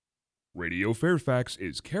Radio Fairfax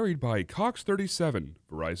is carried by Cox 37,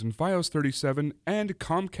 Verizon Fios 37, and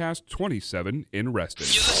Comcast 27 in Reston.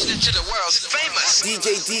 You're listening to the world's famous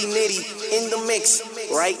DJ Dnitty in the mix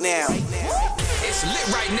right now. It's lit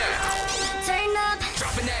right now. Turn up.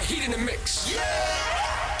 Dropping that heat in the mix.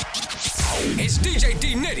 Yeah. It's DJ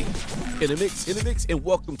Dnitty. In the mix, and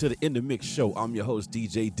welcome to the In the Mix show. I'm your host,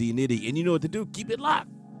 DJ Dnitty, and you know what to do. Keep it locked.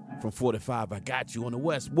 From 4 to 5, I got you. On the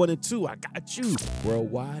West, 1 and 2, I got you.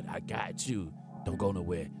 Worldwide, I got you. Don't go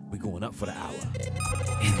nowhere. We're going up for the hour.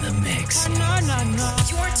 In the mix. No.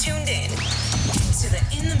 You're tuned in to the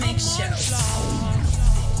In the Mix show.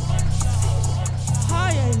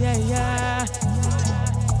 Oh, yeah.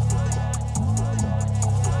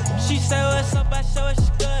 She said, what's up? I said, what's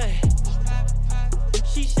good?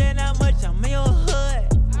 She said, not much, I'm in your hood.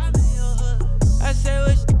 I said,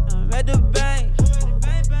 what's I'm at the bank.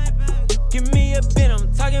 Give me a bit,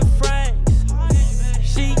 I'm talking frames.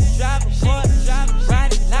 She driving horse,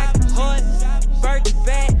 riding like a horse. Birthday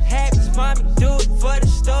bag, habits, mommy, do it for the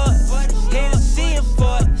store. Hennessy and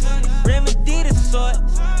Ford, remedy the sort.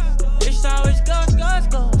 It's always goes.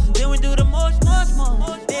 And then we do the most.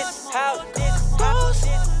 This how it goes.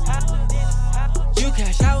 You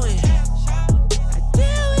cash out in. I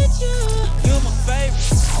deal with you. You my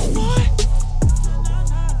favorite boy.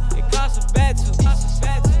 It costs a bad too.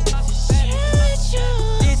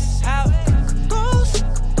 This is how it goes.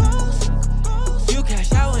 You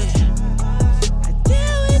cash out in. I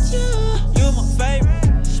deal with you. You my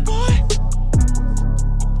favorite sport.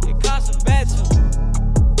 It costs a bad too.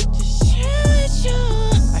 Just chill with you.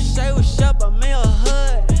 I say what's up, I'm in her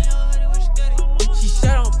hood. She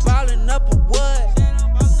said I'm ballin' up a wood.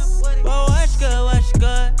 Well, what's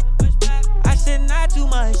good? I said not too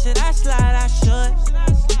much, should I slide? I should.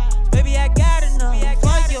 Baby, I got enough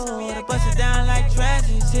for you to bust it down like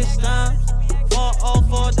transit systems.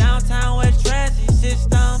 404 downtown West Transit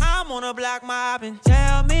System. I'm on a block mob and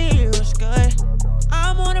tell me what's good.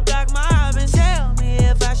 I'm on a block mob and tell me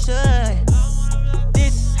if I should.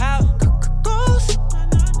 This is how it goes.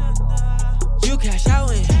 You cash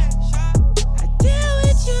out in. I deal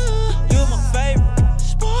with you. You my favorite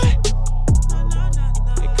sport.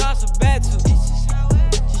 It costs a bad too. Just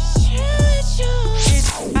chill with you. This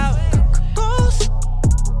is how it goes.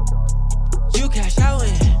 You cash out in.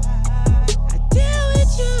 I deal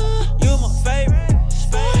with you. You my favorite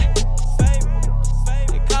sport.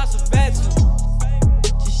 It costs a bad too.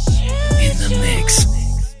 Just chill with In the you. mix.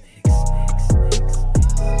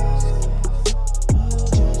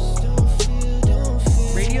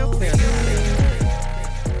 Radio Fairfax.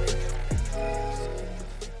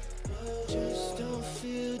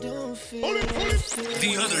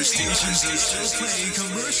 The other stations are still playing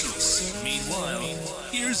commercials. Meanwhile,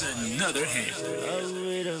 here's another hit.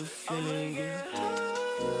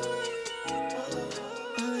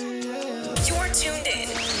 You're tuned in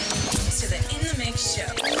to the In the Mix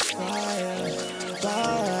show.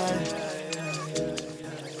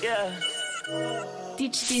 Yeah.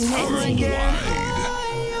 Dnitty.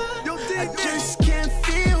 I just can't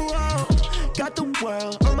feel wrong. Got the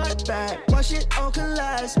world on my back. Watch it all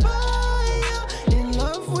collapse. In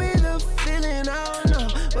love with a feeling. I don't know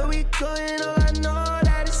where we going. All I know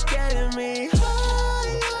that it's getting me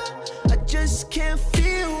higher. I just can't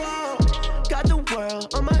feel wrong. Got the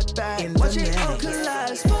world on my back. Watch it all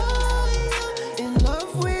collapse. In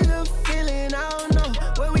love with a feeling. I don't know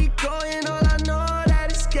where we going. All I know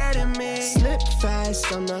that it's getting me. Slip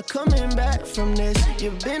fast. I'm not coming back from this.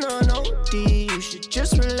 You've been on OD. You should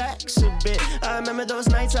just relax a bit. I remember those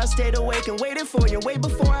nights I stayed awake and waited for you. Way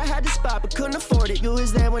before I had the spot, but couldn't afford it. You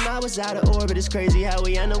was there when I was out of orbit. It's crazy how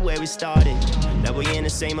we end up where we started. Now we in the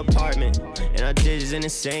same apartment, and our dishes in the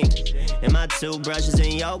sink, and my toothbrushes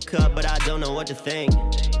in your cup, but I don't know what to think.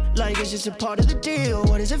 Like it's just a part of the deal.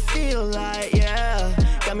 What does it feel like? Yeah,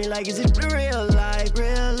 got me like, is it real life?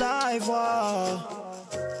 Real life, wow.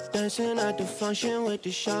 Dancing at the function with the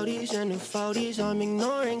shawties and the 40s. I'm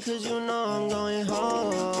ignoring cause you know I'm going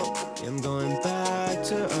home. I'm going back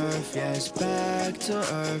to earth, yes, back to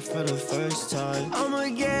earth for the first time. I'ma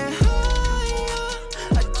get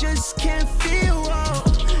higher, I just can't feel wrong.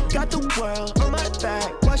 Got the world on my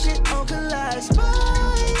back, watch it all collapse.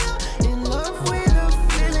 In love with a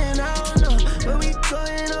feeling, I don't know where we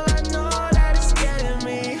going. All I know that it's getting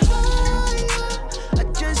me higher. I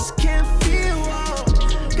just can't feel wrong.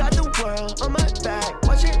 Got the world on my back,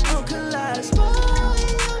 watch it all collapse.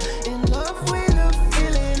 In love with a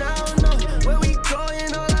feeling, I don't know where we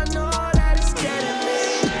going. All I know that it's getting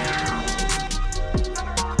me.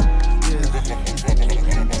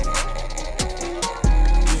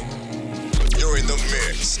 You're in the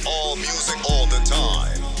mix. All music all the time.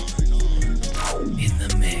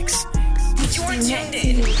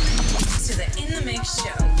 Mix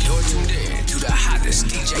Show. You're tuned in to the hottest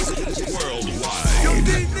DJ worldwide. Yo,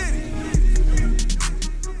 Dnitty.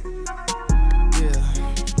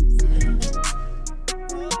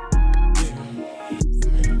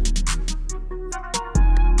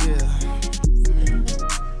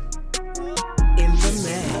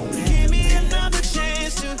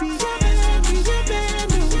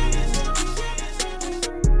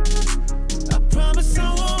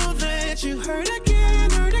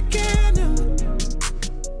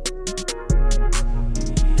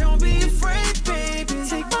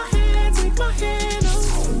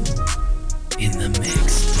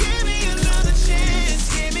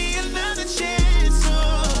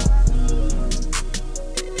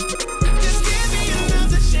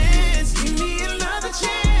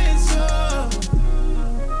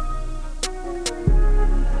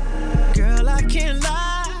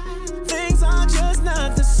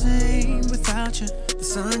 The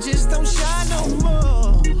sun just don't shine no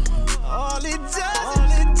more. All it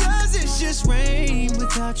does is just rain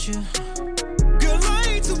without you. Girl, I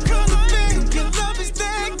ain't too good to think your love is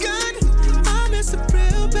that good. I miss it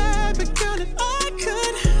real bad, but girl, if I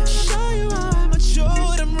could show you how I'm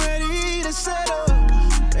matured, I'm ready to settle,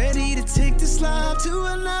 ready to take this love to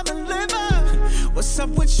another level. What's up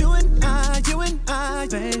with you and I,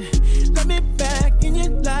 babe? Let me back in you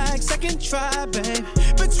like second try, babe.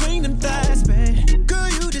 Between them thighs, babe. Girl,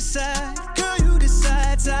 you decide,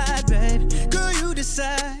 side, babe. Girl, you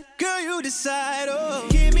decide, oh.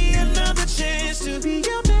 Give me another chance to be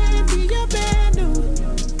your man, no.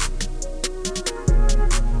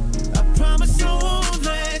 I promise I won't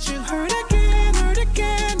let you hurt again,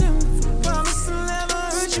 no. Promise I'll never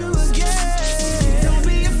hurt you again. Don't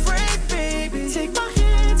be afraid, baby. Take my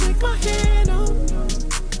hand, oh.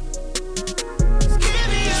 Give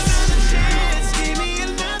me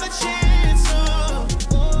another chance, oh.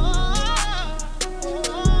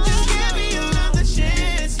 Just give me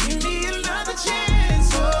another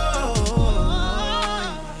chance, oh.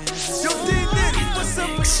 Yo, Dnitty, what's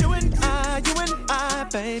up with you and I,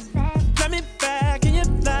 babe? Let me back in your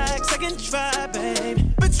like second try, babe.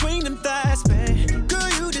 Between them thighs, babe. Girl,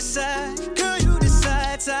 you decide,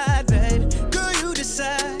 side, babe. Girl, you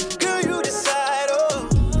decide, oh.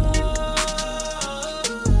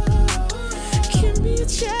 Give me a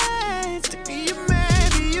chance to be your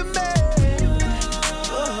man,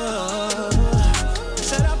 oh.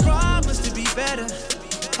 Said I promise to be better,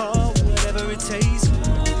 oh, whatever it takes.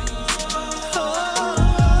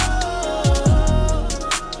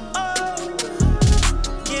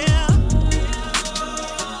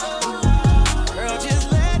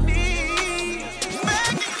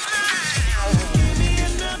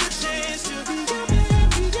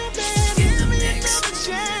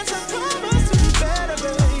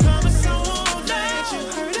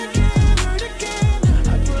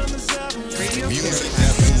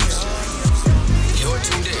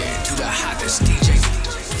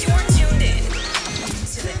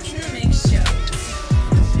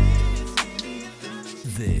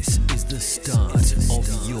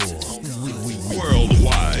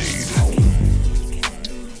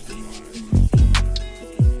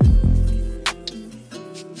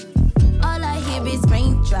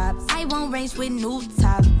 With new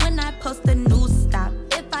top. When I post a new stop,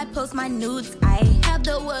 if I post my nudes, I have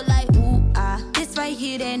the world like ooh ah. This right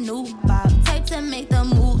here, that new pop. Type to make the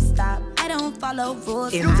move stop. I don't follow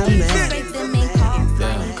rules. I just break them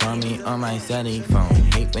and call me on my celly phone.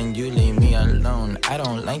 Hate when you leave me alone. I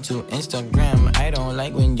don't like to Instagram. I don't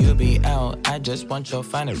like when you be out. I just want your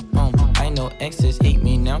final home. I know exes hate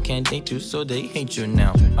me now. Can't date you, so they hate you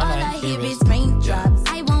now. All I hear is raindrops.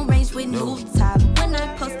 I won't range with new top. When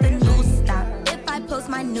I post a new stop, if I post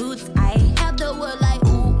my nudes, I have the world like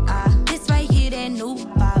ooh ah. This right here, that new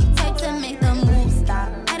pop. Type to make the move stop.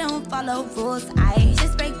 I don't follow rules. I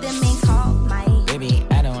just break them and call my baby.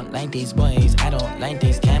 I don't like these boys. I don't like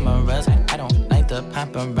these cameras. I don't like the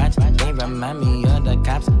paparazzi. They remind me of the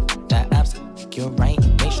cops. The ops, you're right.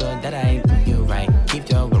 Make sure that I you right. Keep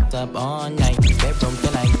your ropes up all night. Bedroom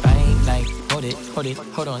feel like fight. Like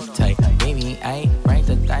hold on tight. Baby, I write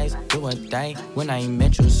the dice, do or die. When I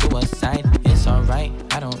met you, suicide. It's alright,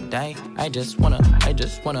 I don't die. I just wanna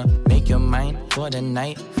make your mind for the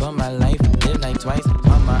night, for my life. Live like twice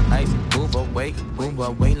on my eyes. Move away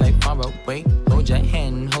like far away. Hold your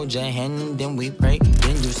hand, then we pray.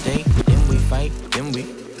 Then you stay, then we fight, then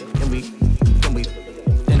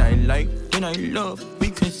I love, we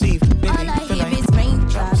conceive. Baby, all I hear is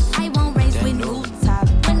raindrops. I won't raise with new top.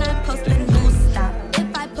 When I post a new stop,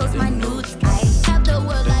 if I post my nudes, I have the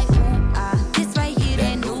world like ooh ah. This right here,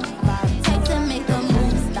 that new pop. Take to make the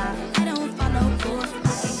move stop. I don't follow rules.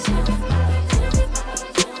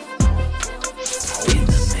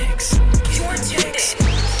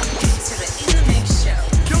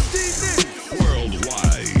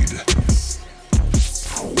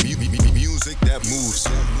 that moves.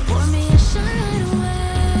 Pour me a shot right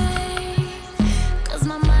away, 'cause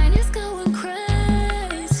my mind is going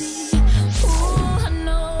crazy. Ooh, I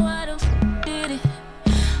know I done did it.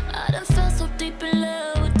 I done fell so deep in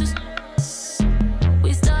love with this.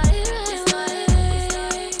 We started right away.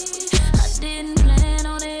 I didn't plan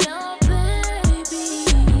on it all, baby.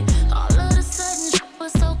 All of a sudden, shit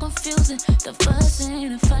was so confusing. The fussing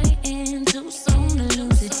and fighting, too soon to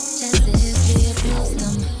lose it. Just as we abused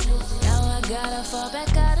them. Now I gotta fall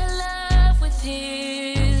back out of love with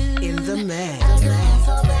him. In the man. I gotta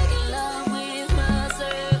fall back in love with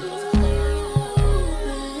myself.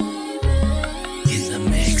 Baby. In the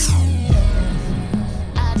mix.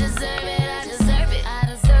 I deserve it, I deserve it, I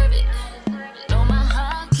deserve it. Though my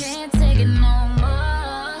heart can't take it no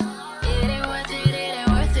more. It ain't worth it, it ain't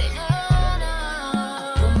worth it. I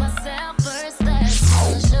put myself first, that's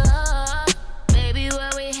for sure. Baby,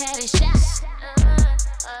 where we had a shot.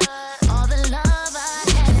 All the love I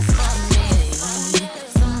had is for me.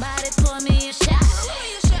 Somebody pour me a shot.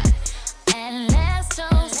 And let's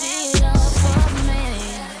toast it up for me.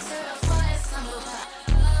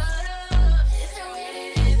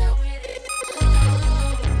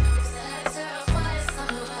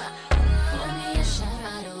 Pour me a shot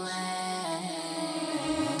right away.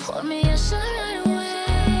 Pour me a shot right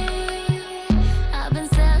away. I've been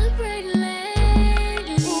celebrating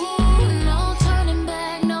lately. Ooh, no turning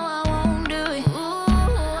back, no I won't do it. Ooh,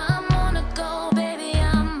 I'm on the go, baby,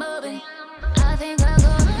 I'm bubbing. I think I'll go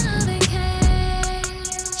on a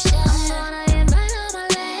vacation. I'm gonna invite all my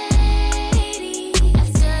ladies.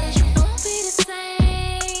 After this, you won't be the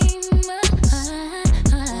same.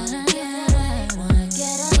 Wanna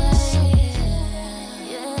get away.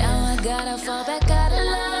 Now I gotta fall back out of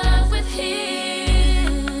love with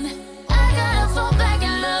him. I gotta fall back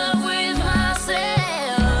in love with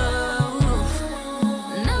myself.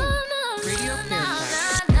 No, no, Radio no, no,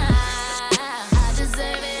 Fairfax. no, no. I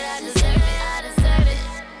deserve it, I deserve it, I deserve it.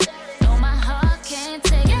 Though my heart can't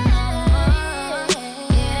take it no more.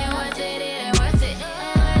 It ain't worth it, it ain't worth it. I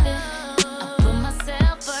put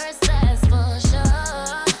myself first, that's for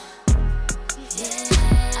sure.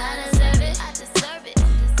 Yeah, I deserve it, I deserve it,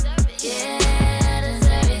 deserve it. Yeah, I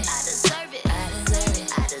deserve it, I deserve it, I deserve it,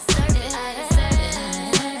 I deserve it, I deserve it.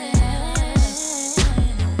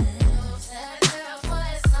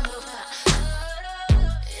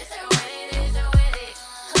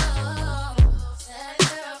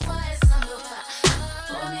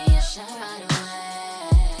 Pour me a shot right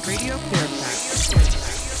away. Radio Fairfax.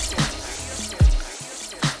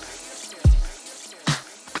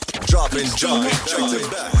 Dropping back to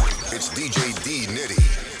back. It's DJ Dnitty.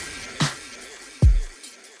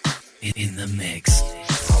 In the mix.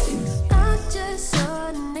 I just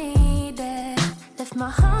so needed, left my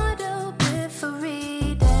heart open for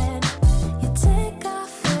reading. You take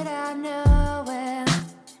off without knowing,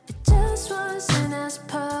 it just wasn't as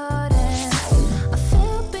potent. I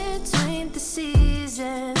fell between the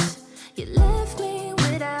seasons, you left me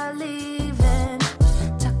without leaving.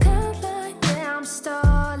 Talk out like yeah, I'm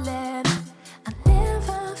stalling. I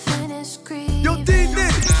never finished grieving. Yo, Dnitty.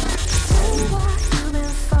 Tell me why you've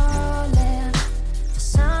been falling for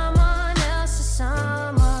someone else or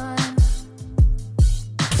someone.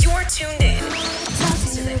 You're tuned in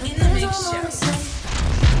to the In the Mix show.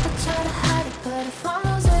 I try to hide it, but it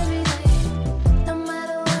follows every day. No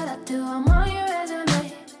matter what I do, I'm on your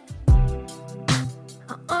resume.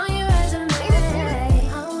 I'm on your resume.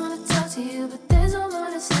 I wanna talk to you, but there's no more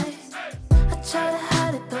to say. I try to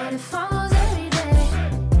hide it, but it follows every day.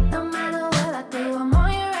 No matter what I do, I'm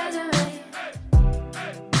on your resume.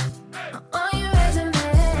 I'm on your resume.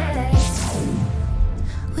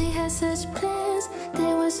 We had such plans,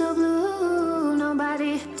 they were so blue.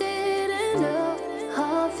 Nobody didn't know.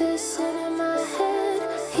 All this in my head.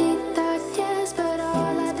 He thought yes, but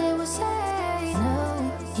all I did was say no.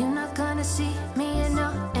 You're not gonna see me in no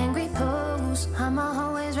angry pose. I'ma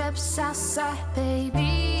always rep Southside,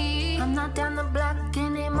 baby. I'm not down the block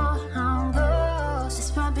anymore. I don't go.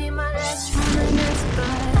 This might be my last reminiscence,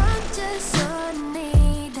 but I just so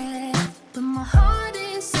needed. But my heart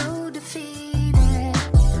is so defeated.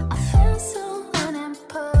 I feel so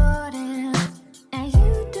unimportant, and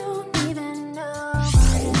you don't even know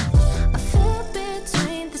it. I feel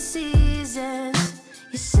between the seasons.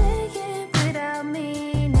 You say it without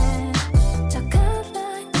meaning. Talk out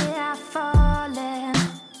like yeah, I've fallen.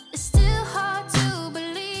 It's still hard to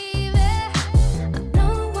believe it. I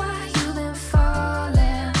know why you've been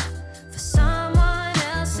falling for someone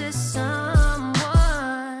else's someone.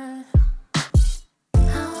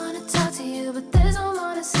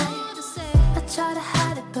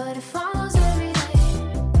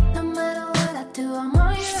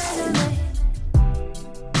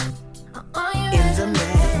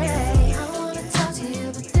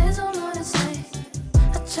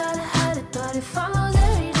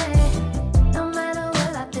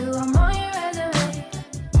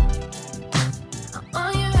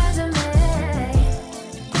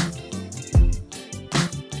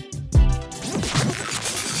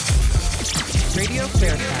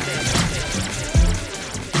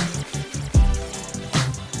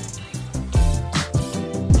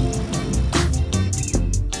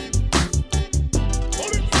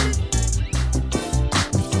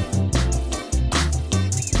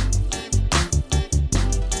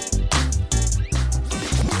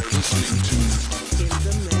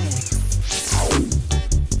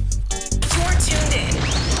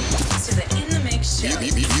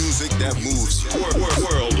 that moves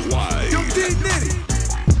worldwide. Yo, Dnitty.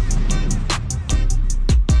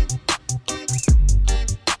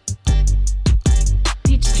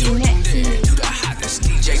 Dnitty. To the hottest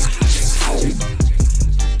DJ.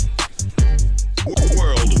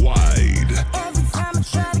 Worldwide. Every time I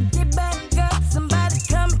try to get back up, somebody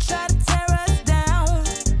come and try to tear us down.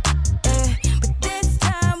 But this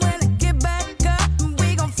time when I get back up,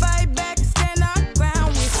 we gon' fight back and stand our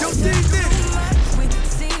ground. We've seen too much, we've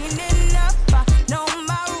seen enough. I know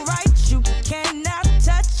my rights, you cannot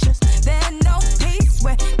touch us. There's no peace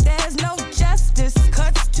where there's no justice.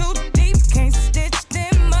 Cuts too deep, can't stitch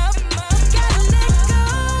them up. Gotta let go,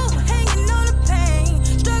 hanging on the pain.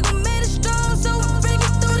 Struggle made us strong, so we're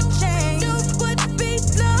breaking through the chain. Do what be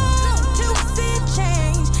long till we see a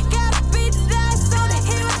change. Gotta be the light so the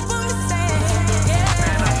heroes from the sand.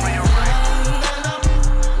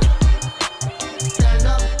 Stand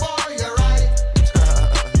up for your right.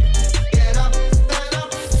 Get up, stand up.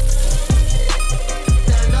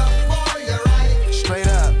 Stand up for your right. Straight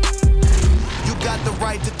up. You got the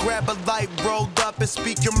right to grab a light, rolled up and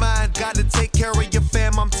speak your mind. Gotta take care of your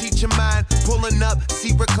fam, I'm teaching mine. Pulling up,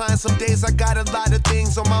 see recline. Some days I got a lot of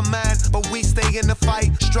things on my mind, but we stay in the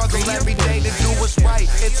fight. Struggle every day to do what's right.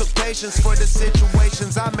 It took patience for the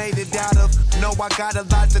situations I made it out of. Know I got a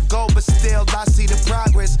lot to go, but still I see the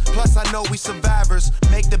progress. Plus I know we survivors.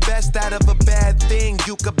 Make the best out of a bad thing,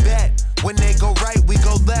 you could bet. When they go right, we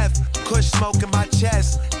go left. Kush smoke in my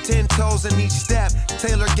chest, 10 toes in each step.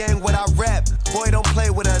 Taylor gang what I rep. Boy, don't play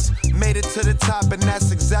with us. Made it to the top, and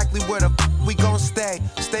that's exactly where the we gon' stay.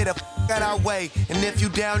 Stay the out our way, and if you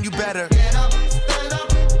down, you better get up, stand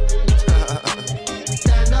up.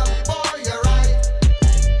 Stand up for your right.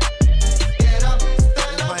 Get up,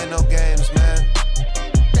 stand up. Ain't playing no games, man.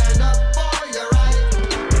 Stand up for your right.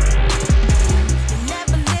 They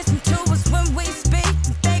never listen to us when we speak.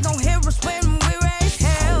 They gon' hear us when we raise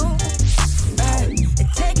hell. They're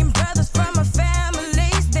taking brothers from our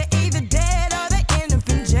families. They're either dead or they end up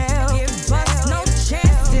in jail. Give us no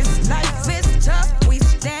chance. This life is tough. We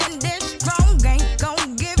standing strong. Ain't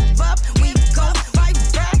gon' give up. We gon' fight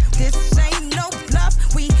back. This ain't no bluff.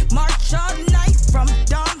 We march all night from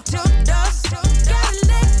dawn till dusk. Gotta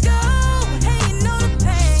let go, hanging on the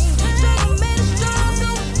pain. Struggle made us strong, so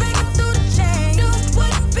we're breaking through the chain. Do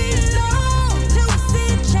what be long till we see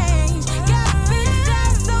a change. Gotta be the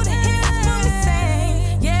light so the heroes from the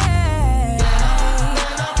sand. Yeah.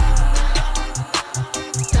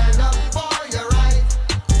 Stand up for your right.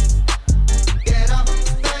 Get up,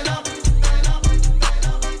 stand up.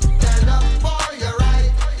 Stand up for your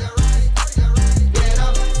right. Get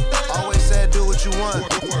up. Always said do what you want.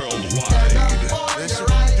 Worldwide. This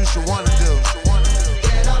shit you should wanna do.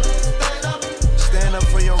 Get up, stand up. Stand up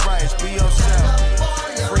for your rights. Be yourself.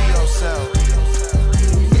 Free yourself.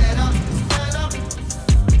 Get up, stand up.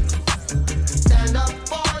 Stand up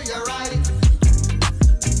for your right.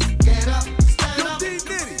 Get up, stand up. In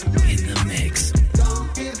the mix. Don't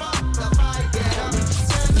give up the fight. Get up.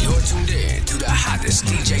 You're tuned in to the hottest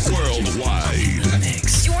DJ Worldwide.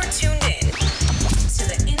 mix. You're tuned in to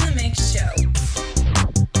the In the Mix show.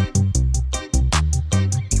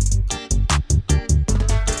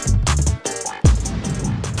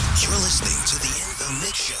 You're listening to the In the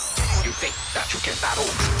Mix Show. You think that you can battle?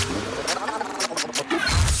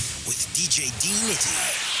 With DJ Dnitty.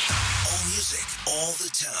 All music, all the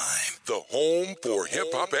time. The home for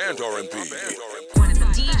hip hop and R&B.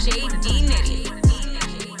 DJ Dnitty.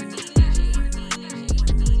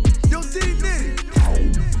 Yo, Dnitty.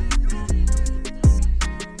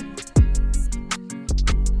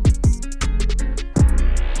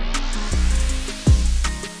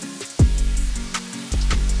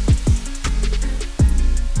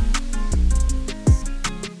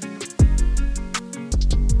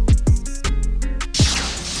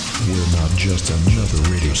 We're not just another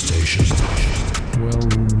radio station. Well,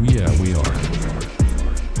 yeah, we are.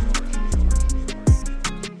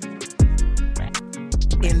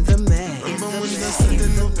 In the man. Remember when I said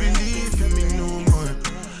they don't believe in me no more?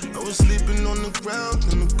 I was sleeping on the ground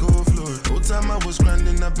on the cold floor. Whole time I was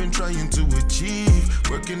grinding, I've been trying to achieve.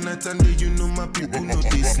 Working night and day, you know my people know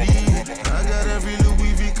they sleep. I got every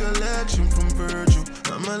Louis V collection from Virgil.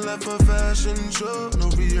 I'm a life of fashion show, no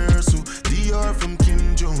rehearsal. DR from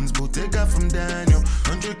Kim Jones, Bottega from Daniel.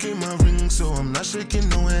 100K my ring, so I'm not shaking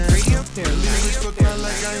no hands. Leave it fuck out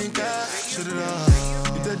like I ain't got shit at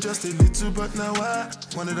all. Did that just a little, but now I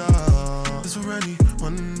want it all. This for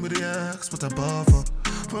anyone with the axe, what I bought for.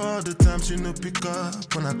 remember all the times you didn't pick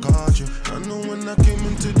up when I called you. I know when I came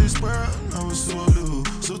into this world, I was so low.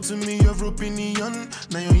 So to me, your opinion,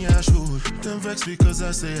 now you're sure. Don't vex because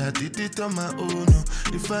I say I did it on my own.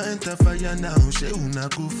 If I enter fire now, she will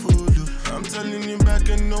not go follow. I'm telling you back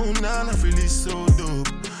and no, now I really so dope.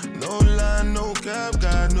 No lie, no cap,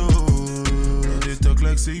 God no. They talk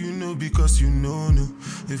like say you know because you know no.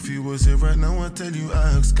 If you was here right now, I tell you I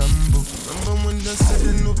ask Cambo. Remember when they said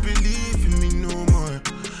they no believe in me no more.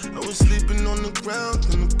 I was sleeping on the ground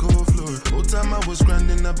on the cold floor. Whole time I was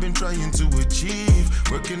grinding, I've been trying to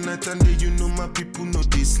achieve. Working night and day, you know my people know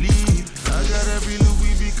they sleep. I got every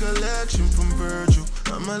Louis V collection from Virgil.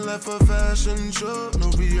 I'm a life of fashion show,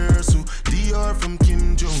 no rehearsal. DR from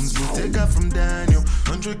Kim Jones, Bottega from Daniel.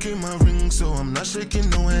 100K my ring, so I'm not shaking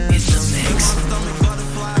no hands. It's the mix. My stomach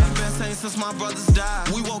butterfly, been saying since my brothers died.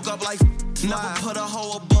 We woke up like never put a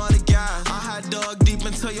hoe above the guys. I had dug deep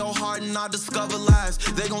into your heart and I discovered lies.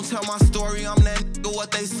 They gon' tell my story, I'm that nigga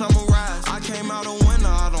what they summarize. I came out a winner,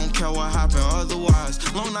 I don't care what happened otherwise.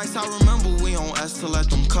 Long nights I remember, we on S to let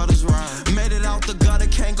them cutters ride. Made it out the gutter,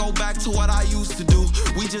 can't go back to what I used to do.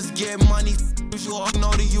 We just get money, you all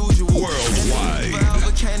know the usual. Worldwide.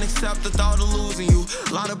 Forever can't accept the thought of losing you.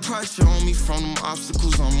 Lot of pressure on me from them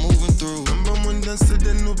obstacles I'm moving through. Remember when they said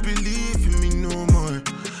they no believe in me no more.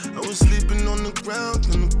 I was sleeping on the ground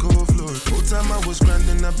on the cold floor. Whole time I was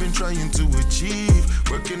grinding, I've been trying to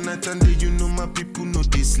achieve. Working night and day, you know my people know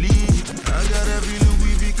they sleep. I got every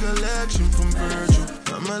Louis V collection from Virgil.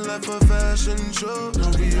 I'm a life of fashion show,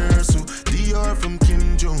 no rehearsal. DR from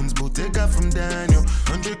Kim Jones, Bottega from Daniel.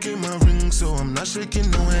 100K my ring, so I'm not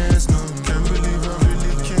shaking no hands, no. Can't believe I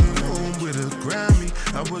really came home with a Grammy.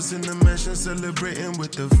 I was in the mansion celebrating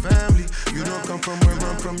with the family. You don't come from where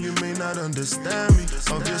I'm from, you may not understand me.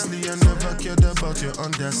 Obviously I never cared about your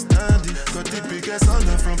understanding. Got the biggest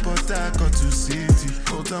honor from Port Harcourt to city.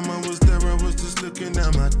 Whole time I was there, I was just looking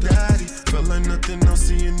at my daddy. Felt like nothing else,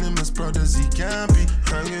 seeing him as proud as he can be.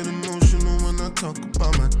 I get emotional when I talk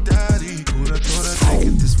about my daddy. Who'd I thought I'd take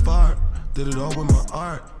it this far? Did it all with my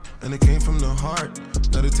art, and it came from the heart.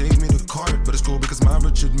 Now they take me to court, but it's cool because my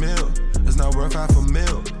Richard Mille is not worth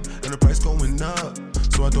 $500,000, and the price going up,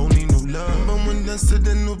 so I don't need no love. But when they said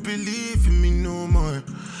they no believe in me no more,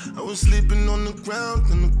 I was sleeping on the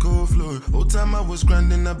ground on the cold floor. Whole time I was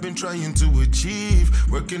grinding, I've been trying to achieve.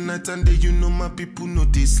 Working night and day, you know my people know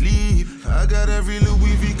they sleep. I got every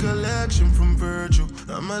Louis V collection from Virgil.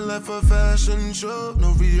 I'm a life of fashion show,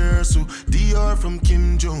 no rehearsal. DR from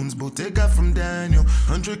Kim Jones, Bottega from Daniel.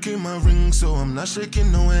 100K my ring, so I'm not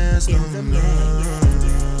shaking no ass, no, no.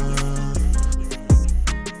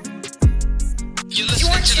 You're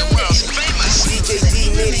listening to the world's famous DJ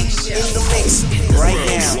Dnitty in the mix right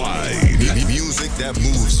now. Worldwide music that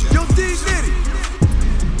moves. Yo, Dnitty.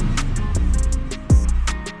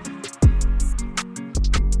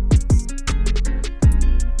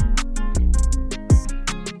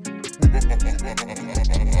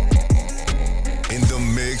 In the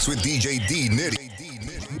mix with DJ Dnitty.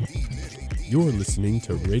 You're listening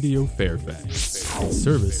to Radio Fairfax, a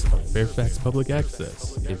service of Fairfax Public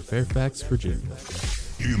Access in Fairfax, Virginia.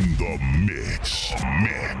 In the mix.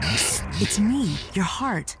 It's me, your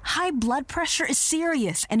heart. High blood pressure is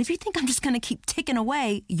serious, and if you think I'm just gonna keep ticking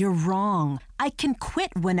away, you're wrong. I can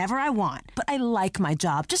quit whenever I want, but I like my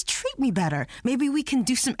job. Just treat me better. Maybe we can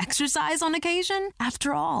do some exercise on occasion?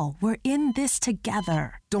 After all, we're in this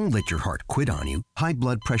together. Don't let your heart quit on you. High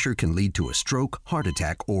blood pressure can lead to a stroke, heart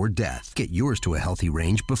attack, or death. Get yours to a healthy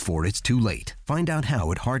range before it's too late. Find out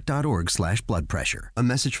how at heart.org/blood pressure. A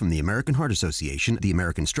message from the American Heart Association, the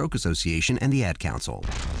American Stroke Association, and the Ad Council.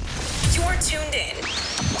 You're tuned in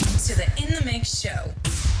to the In the Mix show.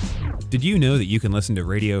 Did you know that you can listen to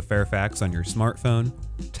Radio Fairfax on your smartphone,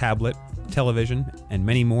 tablet, television, and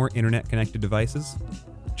many more internet-connected devices?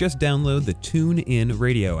 Just download the TuneIn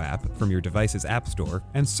Radio app from your device's app store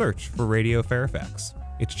and search for Radio Fairfax.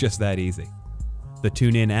 It's just that easy. The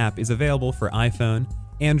TuneIn app is available for iPhone,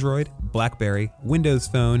 Android, BlackBerry, Windows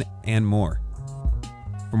Phone, and more.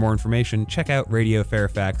 For more information, check out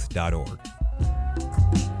radiofairfax.org.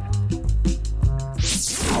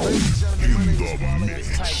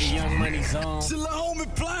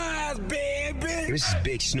 This is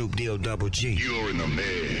Big Snoop Deal Double G. You're in the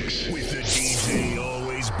mix with the DJ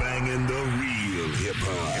always banging the real hip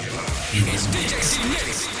hop. It's DJ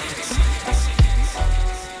Dnitty.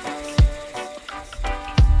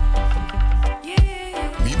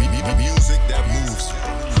 Music that moves.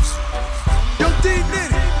 Yo, Dnitty.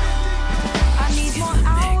 I need more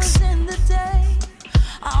hours in the day.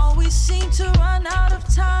 I always seem to run out of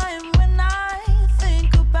time when I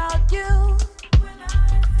think about you.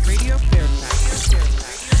 Radio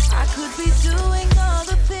Fairfax.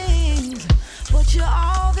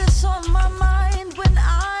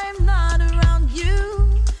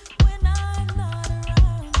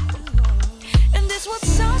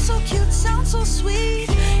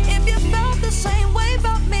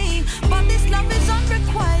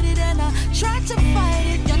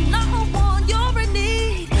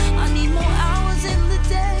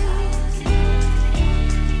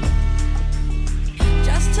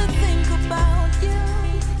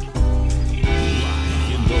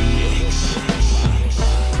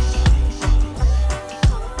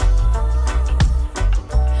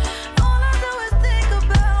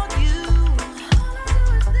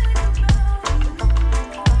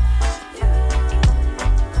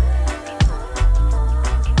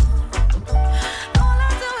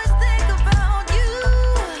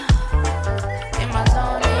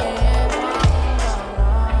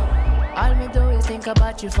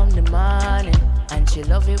 about you from the morning. And she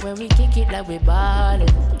love it when we kick it like we ballin'.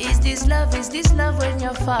 Is this love when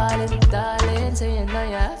you're falling, darling? So you know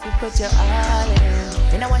you have to put your all in.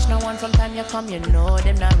 When I watch no one from time you come, you know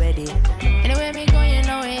them not ready. Anywhere we go, you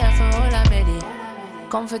know we have to hold a ready.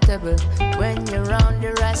 Comfortable when you're round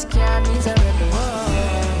the rascal, he's a rebel.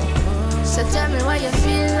 Whoa. So tell me what you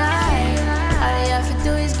feel like. All you have to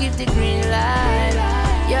do is give the green light.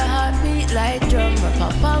 Your heart beat like drum,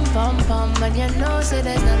 pam pam pam pam, and you know say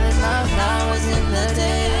there's not enough flowers in the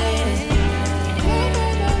day.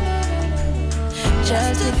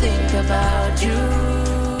 Just to think about you.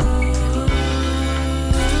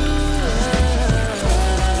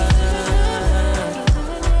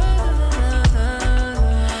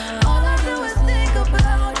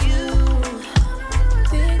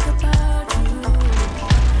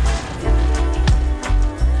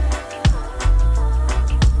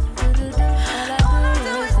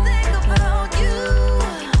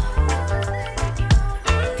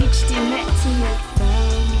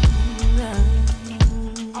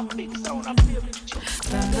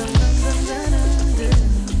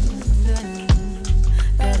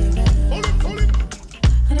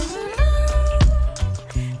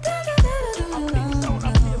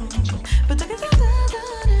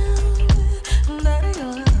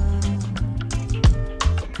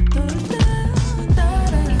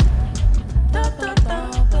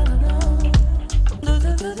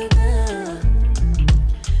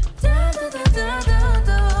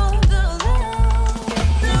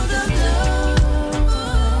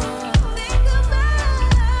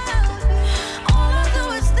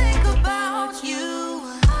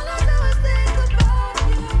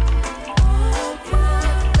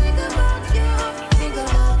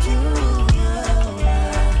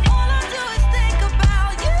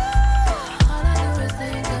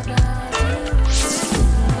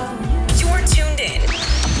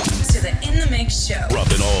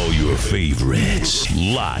 Favorites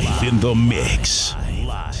live in the mix.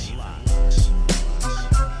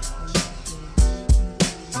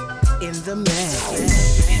 In the mix.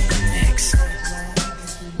 In the mix.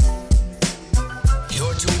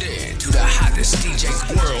 You're tuned in to the hottest DJ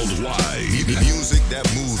worldwide. Music that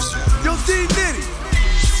moves you. Yo, Dnitty.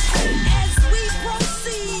 As we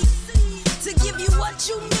proceed to give you what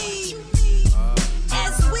you need.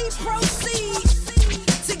 As we proceed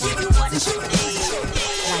to give you what you need.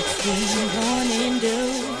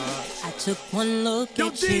 I took one look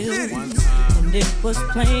at you, and it was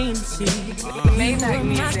plain to see you were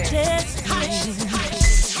my destiny.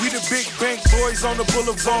 We the big bank boys on the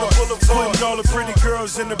boulevard. Putting all the pretty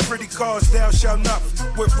girls in the pretty cars. Thou shalt not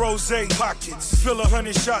with rose pockets. Fill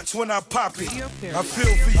 100 shots when I pop it. I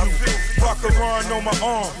feel for you. Rock around on my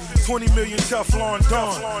arm. 20 million Teflon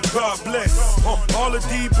Dawn. God bless. All the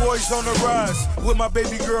D-boys on the rise. With my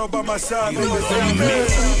baby girl by my side. I'm looking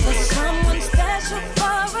for someone special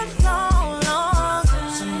for a long, long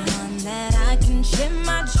time. Someone that I can share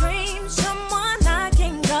my dreams. Someone I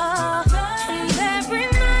can go. And every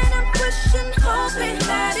night I'm pushing, hoping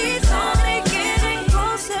that it's only getting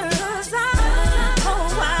closer. 'Cause I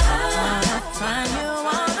find you,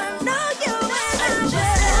 wanna know you. And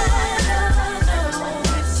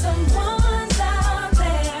if someone's out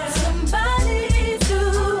there, somebody to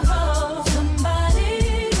hold,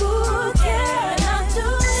 somebody who cares, I'll do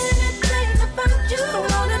anything about you.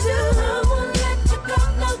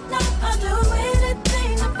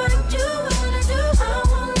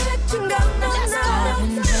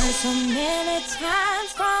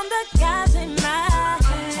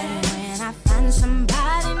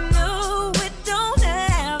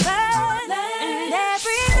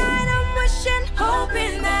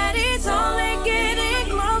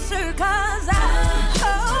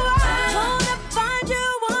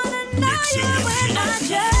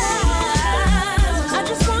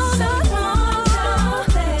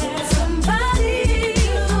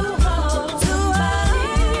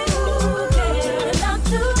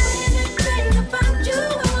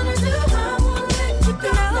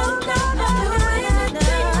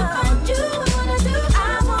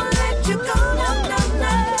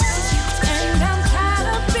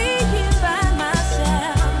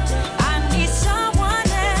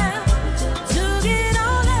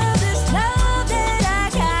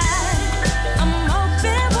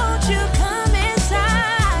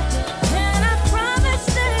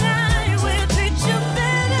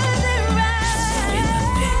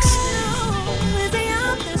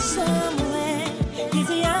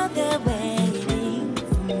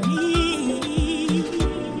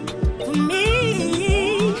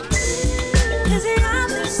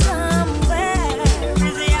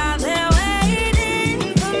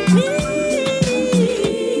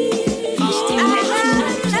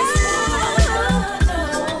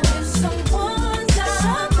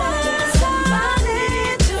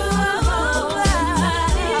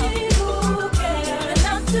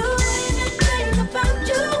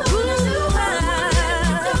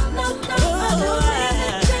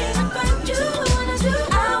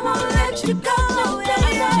 let you go.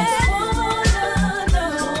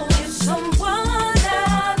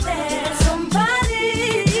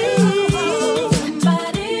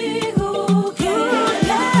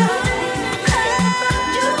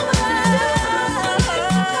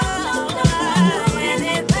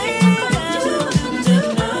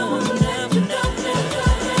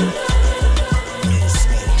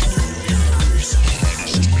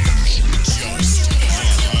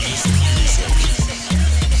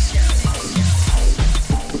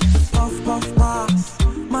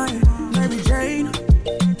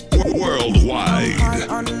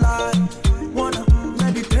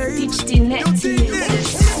 Dnitty.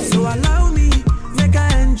 So allow me, make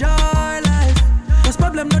I enjoy life. Cause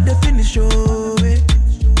problem not the finish, oh.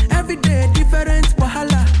 Every day different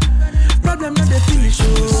wahala. Problem not the finish,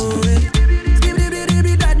 oh.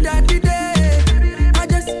 I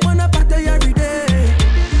just wanna party every day.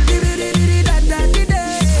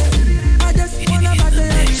 I just wanna party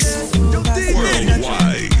every day.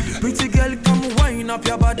 Pretty girl, come wind up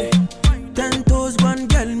your body. 10 toes, one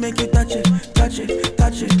girl, make you touch it, touch it,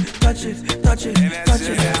 touch it, touch it, touch it, touch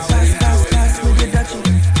it. Fast, make you touch it.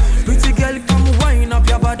 Pretty girl, come wind up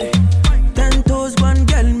your body. 10 toes, one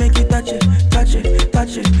girl, make you touch it, touch it,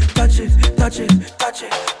 touch it, touch it, touch it, touch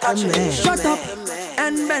it, touch it. Shut up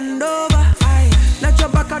and bend over. Let your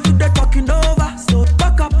back do the talking over. So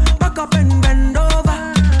back up and bend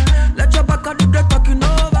over. Let your back do the talking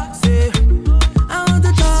over. Say, I want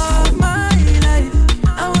to talk my life.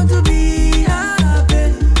 I want to be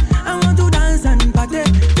happy. I want to dance and party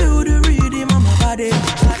to the rhythm of my body. I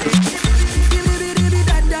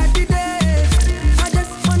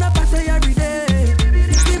just wanna party every day.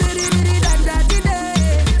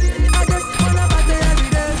 I just wanna party every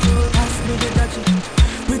day. So pass me the touchy.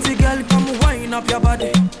 Pretty girl, come wind up your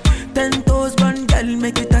body. 10 toes, one girl,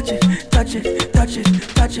 make it touch it, touch it, touch it,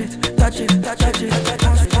 touch it, touch it, touch it.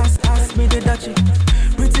 Pass me the touchy.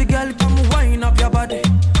 Pretty girl, come wind up your body.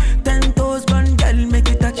 10 toes, one girl, make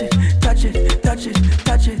it touch it, touch it, touch it,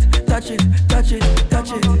 touch it, touch it, touch it,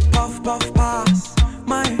 touch it. Puff, puff, pass,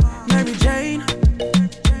 my Mary Jane.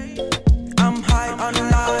 I'm high on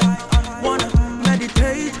life, wanna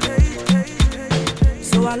meditate.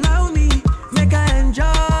 So allow me, make I enjoy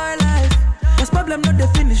life. Cause problem not the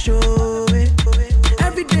finish, oh.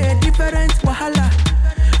 Every day different wahala.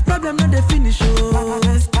 Problem not the finish, oh.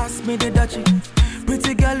 Pass me the dutchie.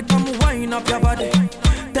 Pretty girl, come wind up your body.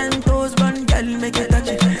 10 toes, one girl, make it touch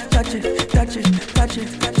it, touch it, touch it, touch it,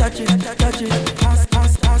 touch it, touch it.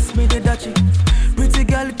 Pass me the dutchie. Pretty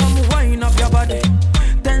girl, come wind up your body.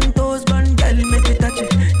 10 toes, one girl, make it touch it,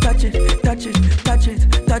 touch it, touch it, touch it,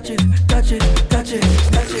 touch it, touch it, touch it,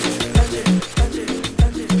 touch it, touch it, touch it,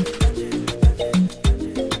 touch it, touch it.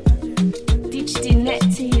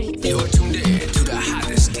 Dnitty. You're tuned in to the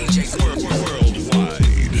hottest DJ worldwide.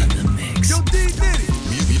 In the mix. Yo, Dnitty.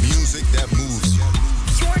 Music that moves you.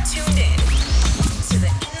 You're tuned in to the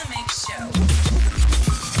In the Mix show.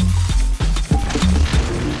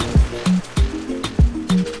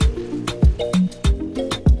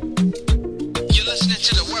 You're listening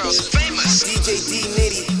to the world's famous DJ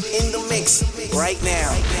Dnitty in the mix right now.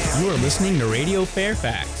 You are listening to Radio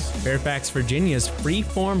Fairfax, Fairfax, Virginia's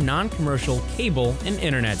free-form, non-commercial cable and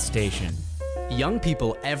internet station. Young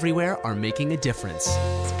people everywhere are making a difference.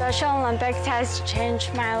 Special Olympics has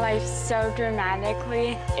changed my life so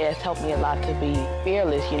dramatically. It's helped me a lot to be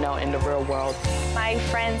fearless, in the real world. My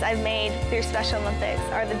friends I've made through Special Olympics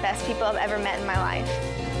are the best people I've ever met in my life.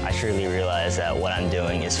 I truly realize that what I'm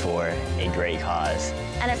doing is for a great cause.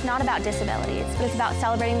 And it's not about disabilities, but it's about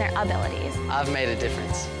celebrating their abilities. I've made a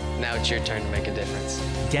difference. Now it's your turn to make a difference.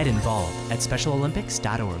 Get involved at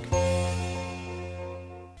specialolympics.org.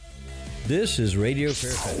 This is Radio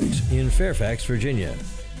Fairfax in Fairfax, Virginia,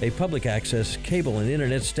 a public access cable and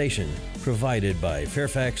internet station provided by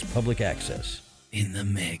Fairfax Public Access. In the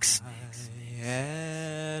mix. I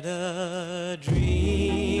had a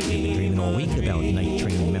dream. You've been dreaming all week about night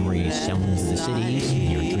train memories, sounds of the cities.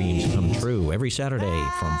 Your dreams come true every Saturday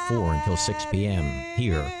from 4 until 6 p.m.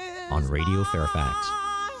 here on Radio Fairfax.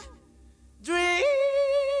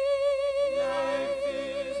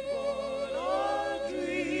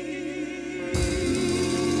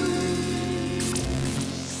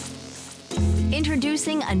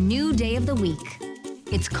 Introducing a new day of the week.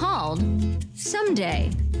 It's called Someday.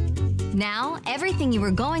 Now, everything you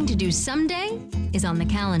were going to do someday is on the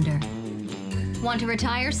calendar. Want to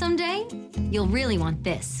retire someday? You'll really want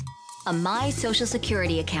this. a My Social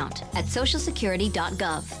Security account at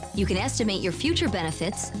socialsecurity.gov. You can estimate your future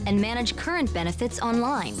benefits and manage current benefits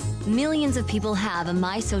online. Millions of people have a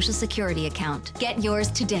My Social Security account. Get yours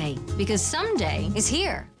today, because someday is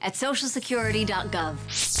here at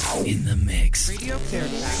socialsecurity.gov. In the mix. Radio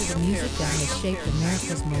Fairfax. To the music that has shaped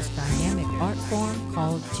America's most dynamic art form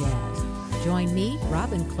called jazz. Join me,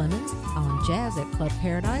 Robin Clemens, on Jazz at Club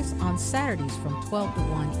Paradise on Saturdays from 12 to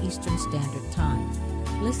 1 Eastern Standard Time.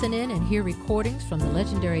 Listen in and hear recordings from the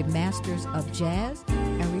legendary masters of jazz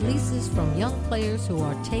and releases from young players who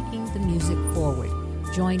are taking the music forward.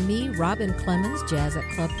 Join me, Robin Clemens, Jazz at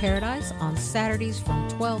Club Paradise on Saturdays from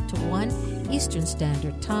 12 to 1 Eastern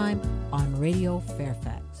Standard Time on Radio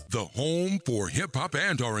Fairfax. The home for hip-hop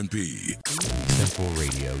and R&B. Central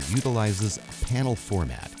Radio utilizes a panel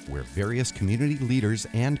format where various community leaders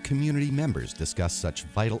and community members discuss such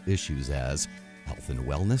vital issues as health and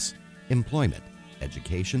wellness, employment,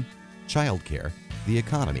 education, childcare, the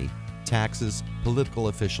economy, taxes, political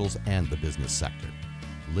officials, and the business sector.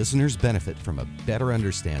 Listeners benefit from a better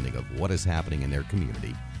understanding of what is happening in their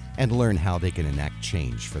community and learn how they can enact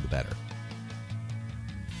change for the better.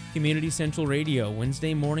 Community Central Radio,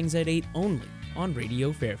 Wednesday mornings at 8 only on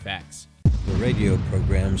Radio Fairfax. The radio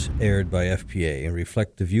programs aired by FPA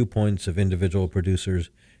reflect the viewpoints of individual producers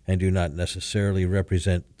and do not necessarily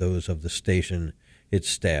represent those of the station, its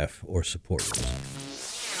staff, or supporters.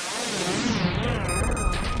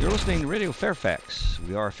 You're listening to Radio Fairfax.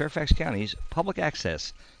 We are Fairfax County's public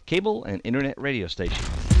access cable and internet radio station.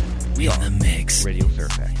 We are in the mix. Radio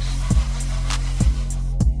Fairfax.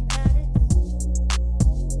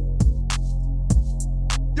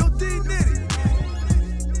 Yo, Dnitty.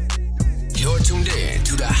 You're tuned in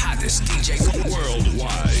to the hottest DJ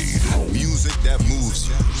worldwide. Music that moves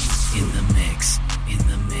you. In the mix. In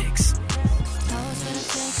the mix.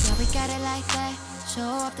 Yeah, we got it like that. Show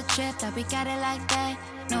off the trip that we got it like that.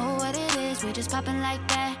 Know what it is, we just poppin' like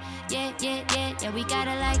that. Yeah, yeah, yeah, yeah, we got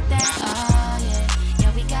it like that. Oh, yeah, yeah,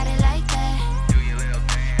 we got it like that. Do your little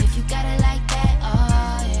thing. If you got it like that,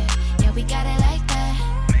 oh, yeah, yeah, we got it like that.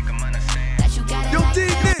 Make 'em understand that you got it like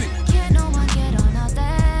that. Can't no one get on our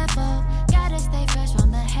level. Gotta stay fresh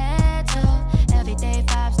from the head to everyday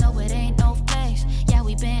vibes, no, it ain't no flex. Yeah,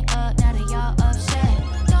 we been up, now that y'all upset.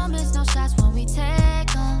 Don't miss no shots when we take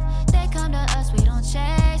them. They come to us, we don't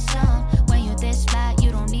chase them. When you this fly, you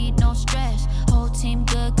don't need no stress. Whole team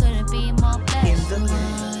good, couldn't be more blessed. One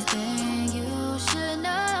thing you should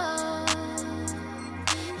know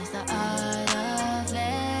is the art of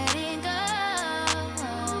letting go.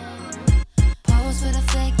 Pose for the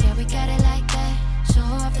flick, yeah, we got it like that. Show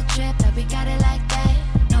off the trip, that we got it like that.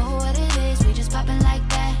 Know what it is, we just poppin' like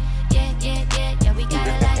that. Yeah, yeah, yeah, yeah, we got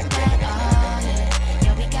it like that. Oh, yeah,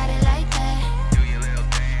 yeah, we got it like that.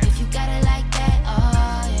 If you got it like that,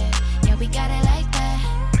 oh, yeah, yeah, we got it like that.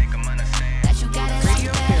 Make 'em understand that you got it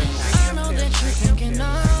like that. I know that you're thinking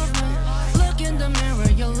of me. Look in the mirror,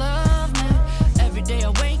 you love me. Every day I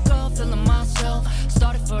wake up feeling myself.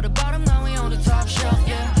 Started for the bottom, now we on the top shelf,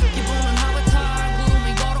 yeah. Keep on how it's hard,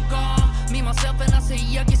 gloomy, go to God. Me, myself, and I say,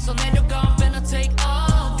 yeah, get so near to God. Finna take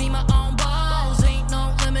off, be my own boss. Ain't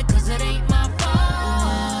no limit, cause it ain't my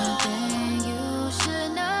fault. One thing you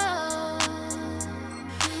should know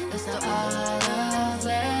is the art of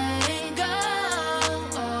letting go.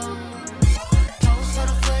 Pose for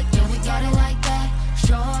the flick, yeah, we got it like that.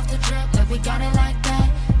 Show off the drip, yeah, we got it like that.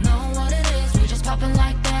 Know what it is, we just poppin'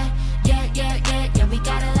 like that. Yeah, yeah, yeah, yeah, we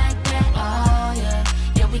got it like that. Oh, yeah,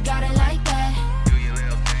 yeah, we got it like that. Do your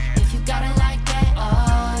little thing. If you got it like that,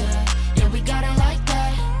 oh, yeah, yeah, we got it like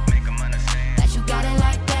that. Make 'em understand that you got it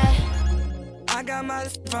like that. I got my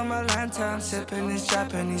from Atlanta, I'm sipping this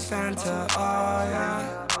Japanese Fanta, oh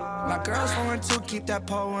yeah. My girls want to keep that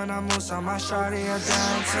pole when I move, so my shawty a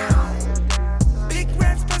dancer. Big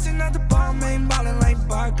rats busting out the ball, main ballin' like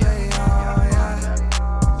Barkley, oh yeah.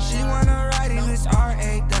 She wanna ride in this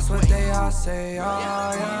R8, that's what they all say, oh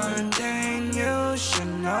yeah. One thing you should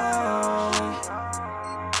know,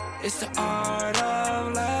 it's the art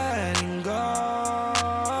of letting go.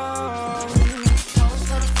 Pose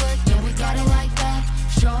for the flick, yeah, we got it like that.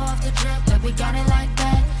 Show off the drip, yeah, we got it like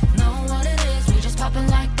that. Know what it is, we just poppin'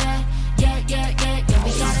 like that. Yeah, yeah, yeah, yeah,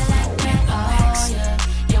 we got it like that. Oh, yeah,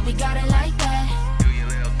 yeah, we got it like that.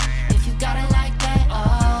 If you got it like that,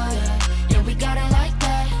 oh, yeah, yeah, we got it like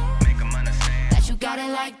that. Make 'em understand that you got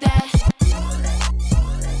it like that.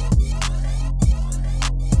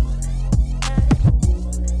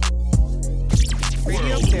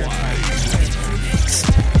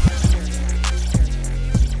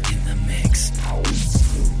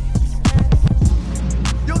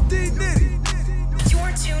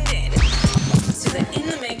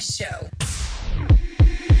 Mix Show.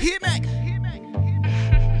 Hit back.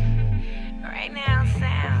 Right now,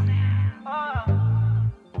 Sam.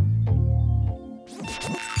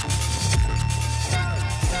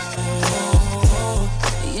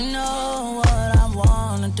 You know what I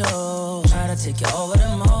wanna do. Try to take you over the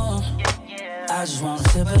moon. I just wanna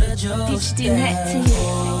sip of the juice. Dnitty.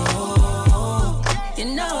 You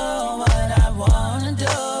know what I wanna do.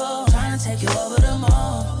 Trying to take you over the moon.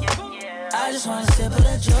 I just wanna sip of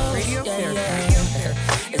the juice.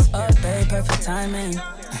 It's up, babe, perfect timing.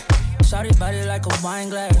 Shawty body like a wine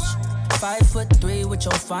glass. 5'3" with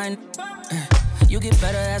your fine. You get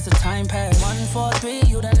better as the time pass. 1, 4, 3,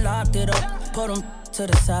 you done locked it up. Put them to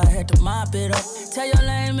the side, had to mop it up. Tell your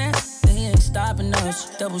lame man, he ain't stopping us.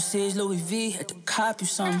 Double C's, Louis V, had to cop you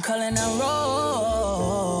some. Culling and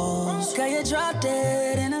rolls. Girl, you dropped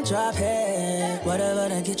it in a drop head. Whatever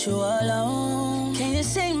to get you alone. Can you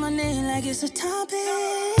say my name like it's a topic?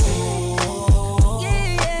 Yeah.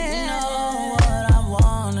 You know what I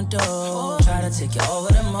wanna do. Try to take you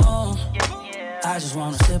over the moon. I just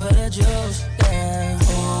wanna sip of the juice, yeah.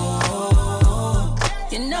 Ooh,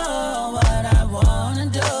 you know what I wanna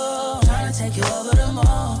do. Tryna take you over the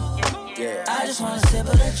moon. Yeah. I just wanna sip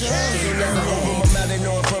of the juice. I'm out, they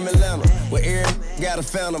know I'm from Atlanta. Where Aaron got a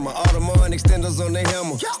fountain, my Audemars extenders on their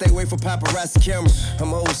hammer. Stay away from paparazzi cameras.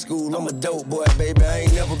 I'm old school, I'm a dope boy, baby. I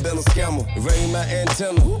ain't never been a scammer. Rain my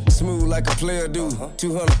antenna, smooth like a player do.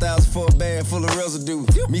 200,000 for a bag full of residue.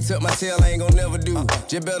 Me tuck my tail, I ain't gon' never do.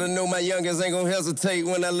 Just better know my youngins ain't gon' hesitate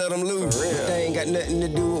when I let them loose. They ain't got nothing to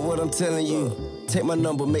do with what I'm telling you. Take my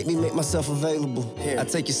number, make me make myself available. I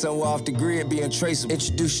take you somewhere off the grid, be untraceable.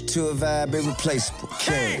 Introduce you to a vibe, irreplaceable.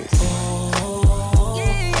 Okay.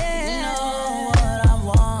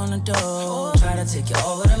 Do. Try to take you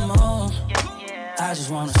over the moon. I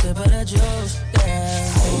just wanna sip of the juice,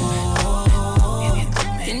 yeah. Ooh,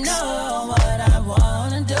 you know what I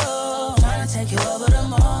wanna do. Try to take you over the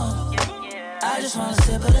moon. I just wanna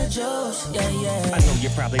sip of the juice, yeah. I know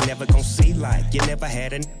you're probably never gonna see like. You never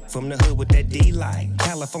had an from the hood with that D-like.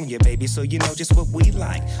 California, baby, so you know just what we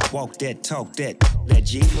like. Walk that, talk that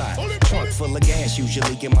G-like. Trunk full of gas,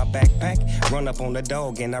 usually in my backpack. Run up on the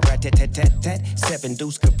dog and I rat-tat-tat-tat-tat. 7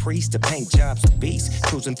 Deuce Caprice, the paint job's a beast.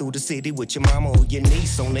 Cruising through the city with your mama or your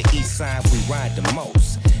niece. On the east side, we ride the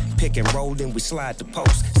most. Pick and roll, then we slide the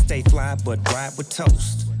post. Stay fly, but ride with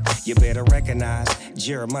toast. You better recognize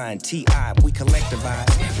Jeremiah and T.I. We collectivize,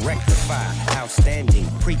 rectify, outstanding,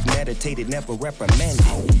 premeditated, never reprimanded.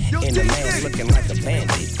 In the man looking like a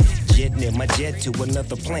bandit. Jet near my jet to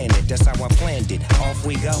another planet. That's how I planned it. Off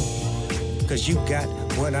we go. Cause you got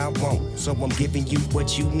what I want. So I'm giving you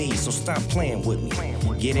what you need. So stop playing with me.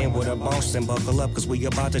 Get in with a boss and buckle up. Cause we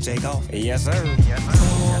about to take off. Yes, sir.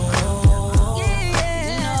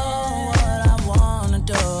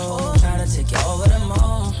 Try to take you over the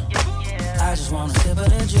moon. I just wanna sip of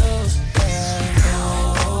the juice,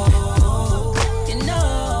 yeah. Ooh, you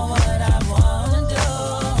know what I wanna do.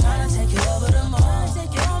 Try to take you over the moon.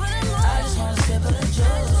 I just wanna sip of the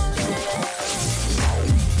juice, yeah.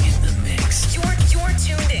 In the mix. You're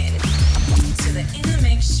tuned in to the In the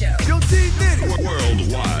Mix Show. Yo, Dnitty.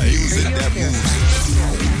 Worldwide. Music that moves.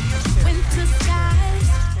 Winter skies,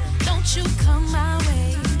 don't you come my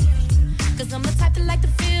way. Cause I'm the type that like to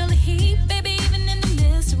feel the heat, baby, even in the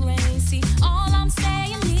midst of rain. See, all I'm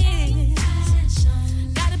saying is,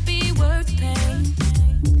 gotta be worth the pain.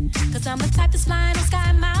 Cause I'm the type that's flying on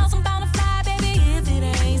sky miles. I'm bound to fly, baby, if it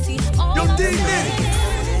ain't. See, all I'm saying is,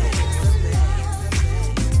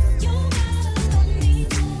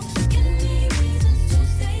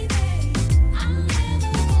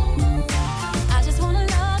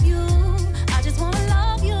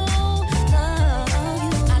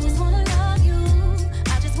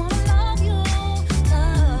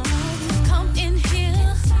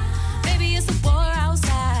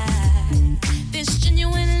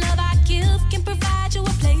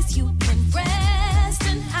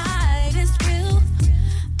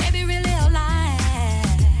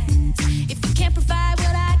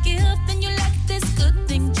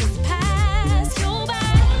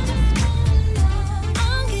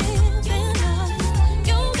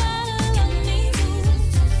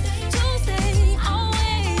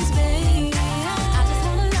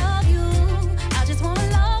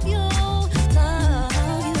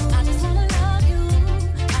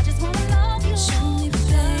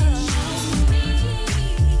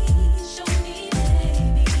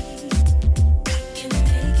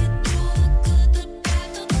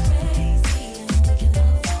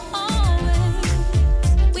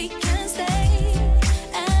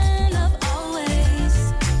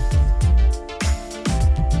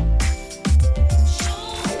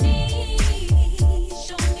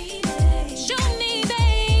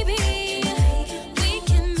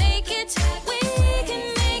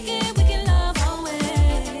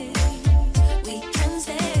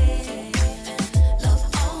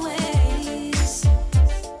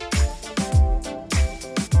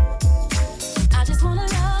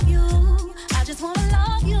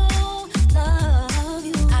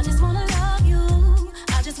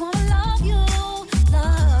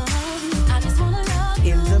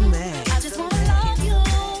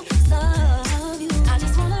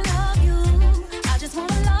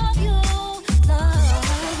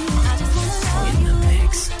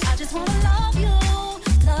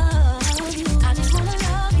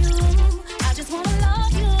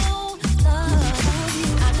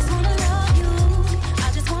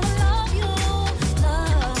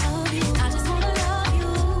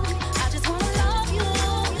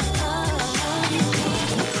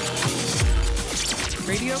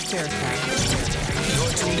 Fairfax.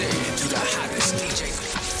 You're tuned in to the hottest DJ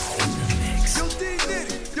in the mix. Yo, Dnitty.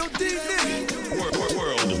 Yo, Dnitty.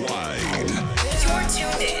 Worldwide. You're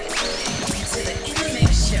tuned in to the In the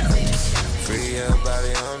Mix show. Free your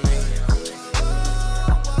body on me.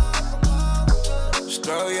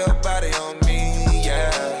 Stroll your body on me,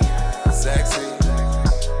 yeah. Sexy.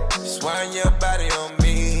 Swine your body on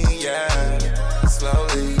me, yeah.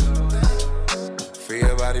 Slowly. Free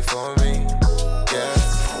your body for me, yeah.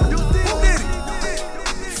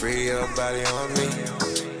 Free your body on me.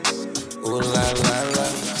 Ooh la la la.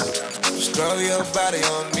 Stroll your body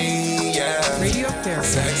on me, yeah. Radio Fairfax.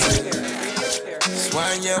 Sexy.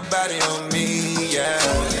 Swine your body on me, yeah.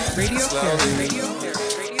 Radio Slowly.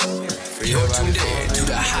 You're tuned in to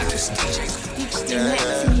the hottest DJ.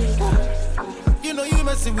 You know you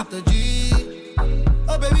messing with the G.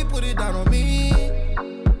 Oh baby, put it down on me.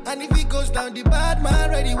 And if it goes down, the bad man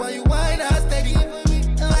ready while you whine and steady.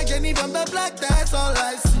 Like Jenny from the block, that's all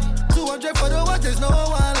I see. 200 for the watch, there's no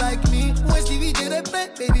one like me. When Stevie J the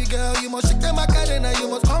bet, baby girl, you must shake them Macarena, you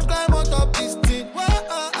must come climb on top this thing. Whoa,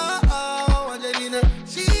 oh, oh, oh, Angelina,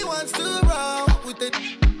 she wants to roll with it.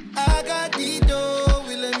 I got the dough,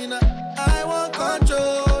 Wilhelmina, I want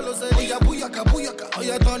control. Oh, say, oh, yeah, booyaka, booyaka, oh,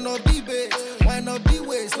 yeah, turn up the bass, wind up the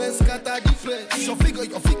waist, let's scatter the place. Your figure,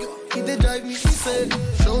 it they drive me insane.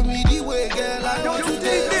 Show me the way, girl, I want to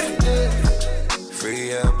take. Free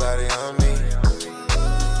your body on me.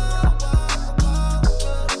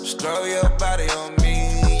 Stroll your body on me,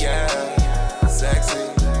 yeah. Sexy.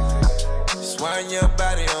 Swine your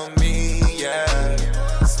body on me, yeah.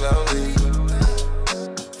 Slowly.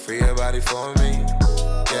 Free your body for me,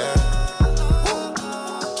 yeah.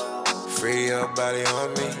 Free your body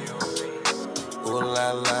on me. Ooh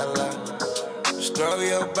la la la. Stroll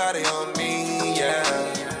your body on me, yeah.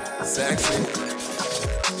 Sexy.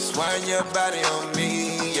 Swine your body on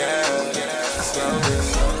me, yeah. Slowly.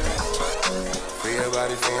 Free your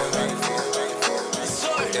body for me,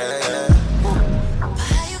 yeah, yeah.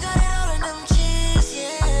 How you got it all in them jeans,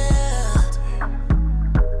 yeah.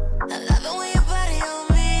 I love it when your body on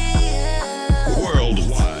me, yeah.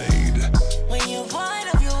 Worldwide. When you wind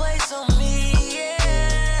up your waist on me,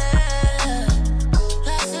 yeah.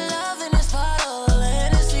 Lots of love in this bottle of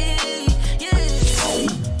Hennessy, yeah.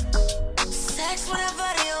 Sex with that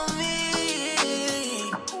body on me.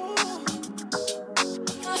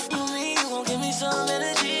 You mean you gon' give me some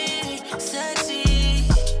energy, sexy.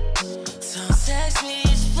 Don't text me,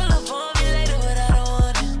 just pull up on me later without a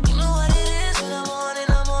warning. You know what it is when I'm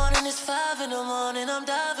on, it's 5 in the morning, I'm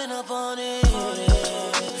diving up on it.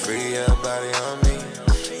 Free your body on me.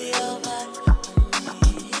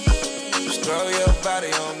 Stroll your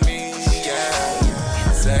body on me, yeah.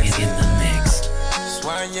 Sexy. In the mix.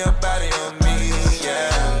 Swine your body on me,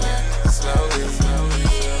 yeah. Slowly.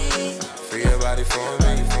 Free your body for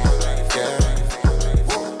me, yeah.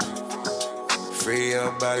 Free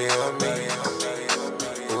your body on me.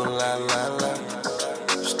 Ooh la la la.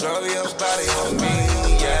 Stroll your body on me,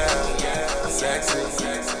 yeah. Sexy.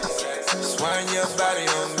 Swine your body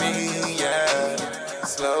on me, yeah.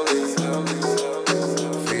 Slowly.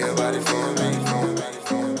 Free your body for me.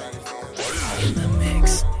 In the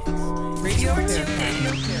mix. Radio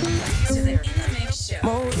Fairfax. To the In the Mix show.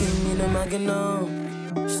 More in the Maginot.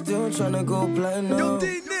 Still tryna go platinum.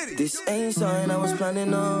 This ain't something I was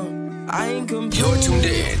planning on. I ain't complaining. You're tuned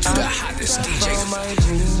in to the hottest DJ.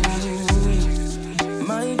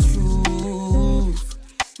 My truth,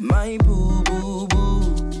 my boo boo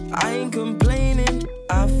boo. I ain't complaining.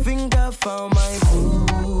 I think I found my boo.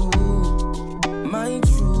 My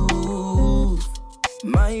truth,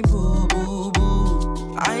 my boo boo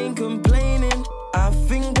boo. I ain't complaining. I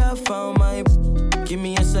think I found my boo. Give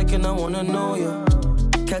me a second, I wanna know ya.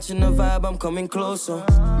 Catching the vibe, I'm coming closer.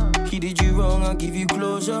 He did you wrong, I'll give you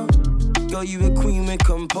closure. Girl, you a queen with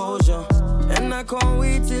composure. And I can't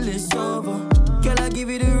wait till it's over. Girl, I give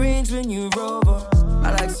you the range when you rover.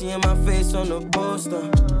 I like seeing my face on the poster.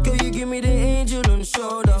 Girl, you give me the angel on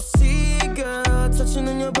shoulder. See, girl, touching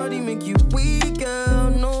on your body make you weak, girl.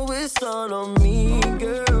 No, it's all on me,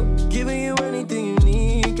 girl. Giving you anything you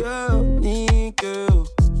need, girl. Need, girl.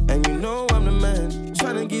 And you know I'm the man.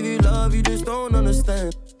 Tryna give you love, you just don't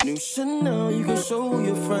understand. New Chanel, you can show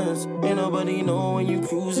your friends. Ain't nobody know when you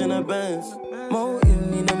cruise in a Benz. More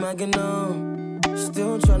in the Maginot.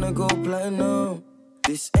 Still tryna go platinum.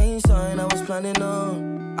 This ain't something I was planning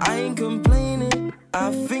on. I ain't complaining.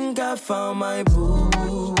 I think I found my boo.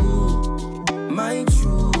 My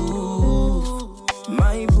truth.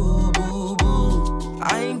 My boo boo boo.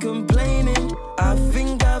 I ain't complaining. I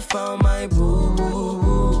think I found my boo.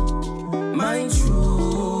 My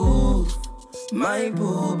truth. my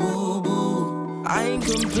boo boo boo. I ain't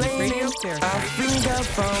complaining, I think I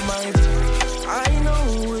found my. I know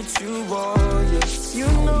what you want, yeah. You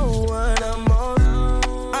know what I'm on.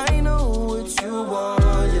 I know what you want,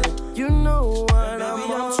 yeah. You know what I'm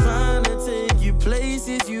on. I'm trying to take you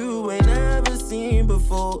places you ain't ever seen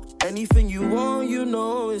before. Anything you want, you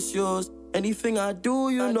know it's yours. Anything I do,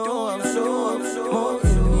 you know I'm sure. More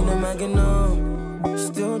in the magnum.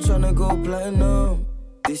 Still tryna go platinum.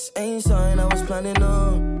 This ain't something I was planning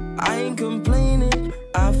on. I ain't complaining.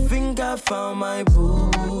 I think I found my boo,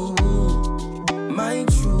 my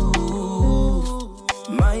truth,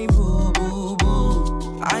 my boo boo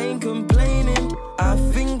boo. I ain't complaining. I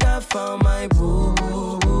think I found my boo,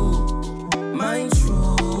 my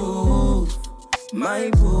truth, my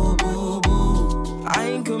boo boo boo. I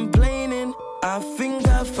ain't complaining. I think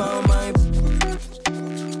I found my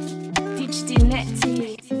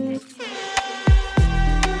Dnitty.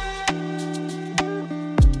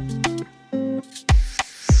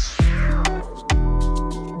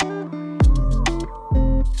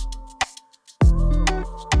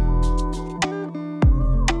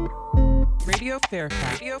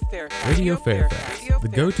 Radio Fairfax, the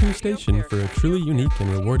go-to station for a truly unique and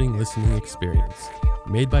rewarding listening experience.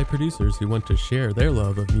 Made by producers who want to share their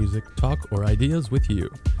love of music, talk, or ideas with you.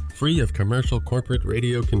 Free of commercial corporate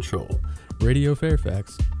radio control. Radio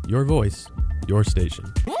Fairfax, your voice, your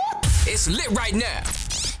station. It's lit right now.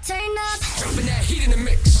 Turn up. Dropping that heat in the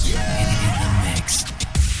mix. Yeah. In the mix.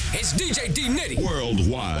 It's DJ Dnitty.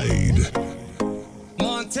 Worldwide.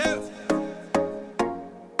 Montana.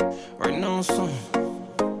 Right now, son.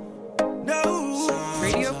 No.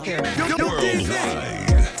 Radio Fairfax.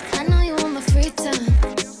 Worldwide. I know you want my free time.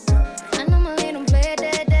 I know my don't play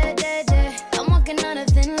that. I'm walking on a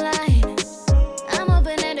thin line. I'm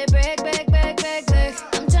hoping that it break.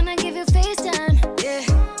 I'm tryna give you FaceTime. Yeah.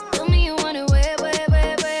 Tell me you want it way.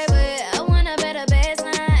 I want a better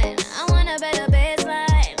baseline.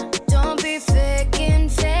 Don't be faking,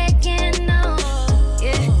 no.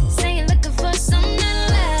 Yeah. Say you're looking for something that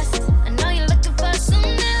lasts. I know you're looking for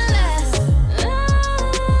something that lasts.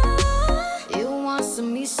 You want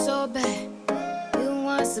some me so bad. You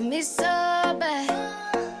want some me so bad.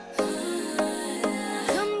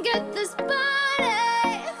 Come get this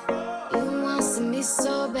body. You want some me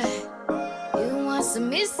so bad. You want some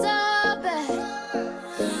me so bad.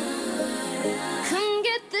 Come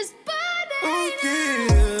get this body.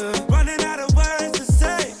 Yeah. Running out of words to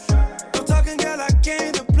say. I'm talking, girl, I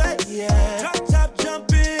came to play. Yeah. Drop top,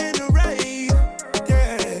 jump in the rave.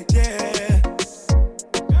 Yeah.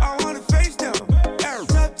 I wanna face down.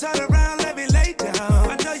 Top, turn around, let me lay down.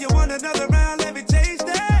 I know you want another round, let me taste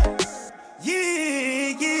that.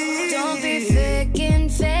 Yeah. Don't be faking,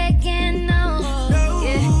 no.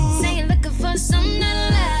 Yeah. Say you're looking for something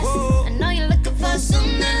that lasts. I know you're looking for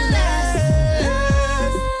something that lasts.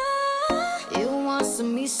 You want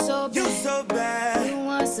some me so bad. You so bad. You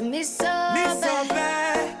want some me so Me bad. so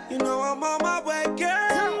bad. You know I'm on my way, girl.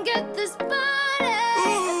 Come get this body.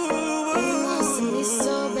 You want some me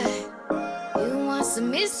so bad. You want some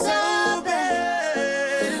me so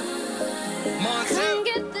bad. Come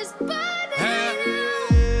get this body.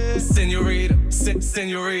 Senorita.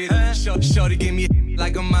 Shorty gave me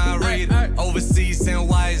like a mind reader. Overseas, send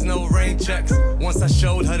wires, no rain checks. Once I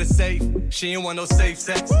showed her the safe, she ain't want no safe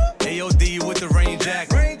sex. AOD with the rain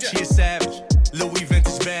jacket. She a savage, Louis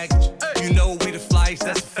vintage baggage. You know we the flyest,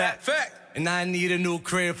 that's a fact. And I need a new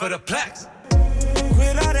crib for the plaques.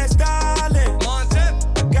 Quit all that styling, Montana.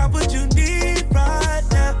 I got what you need right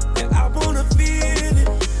now, and I wanna feel it.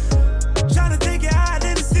 Tryna take it out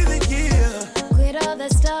in the ceiling, yeah. Quit all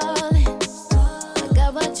that stalling. I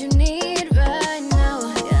got what you need right now.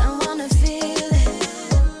 Yeah, I wanna feel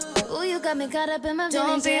it. Ooh, you got me caught up in my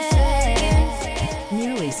feelings. Don't be faking.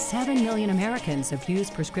 Nearly 7 million Americans have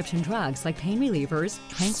used prescription drugs like pain relievers,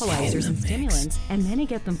 tranquilizers, and stimulants, and many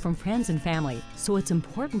get them from friends and family. So it's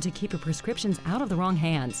important to keep your prescriptions out of the wrong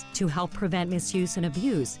hands. To help prevent misuse and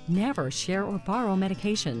abuse, never share or borrow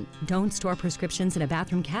medication. Don't store prescriptions in a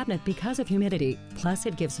bathroom cabinet because of humidity. Plus,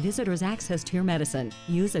 it gives visitors access to your medicine.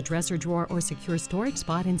 Use a dresser drawer or secure storage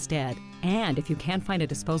spot instead. And if you can't find a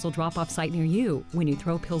disposal drop-off site near you, when you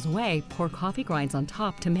throw pills away, pour coffee grinds on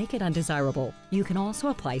top to make it undesirable. You can also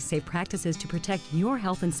apply safe practices to protect your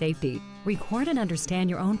health and safety. Record and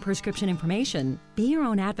understand your own prescription information. Be your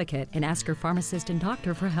own advocate and ask your pharmacist and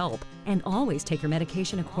doctor for help. And always take your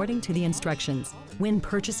medication according to the instructions. When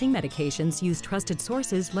purchasing medications, use trusted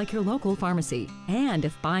sources like your local pharmacy. And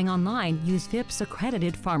if buying online, use VIPS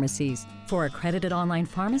accredited pharmacies. For accredited online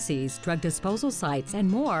pharmacies, drug disposal sites, and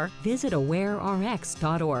more, visit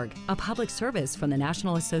awarerx.org, a public service from the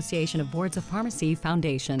National Association of Boards of Pharmacy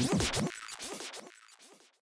Foundation.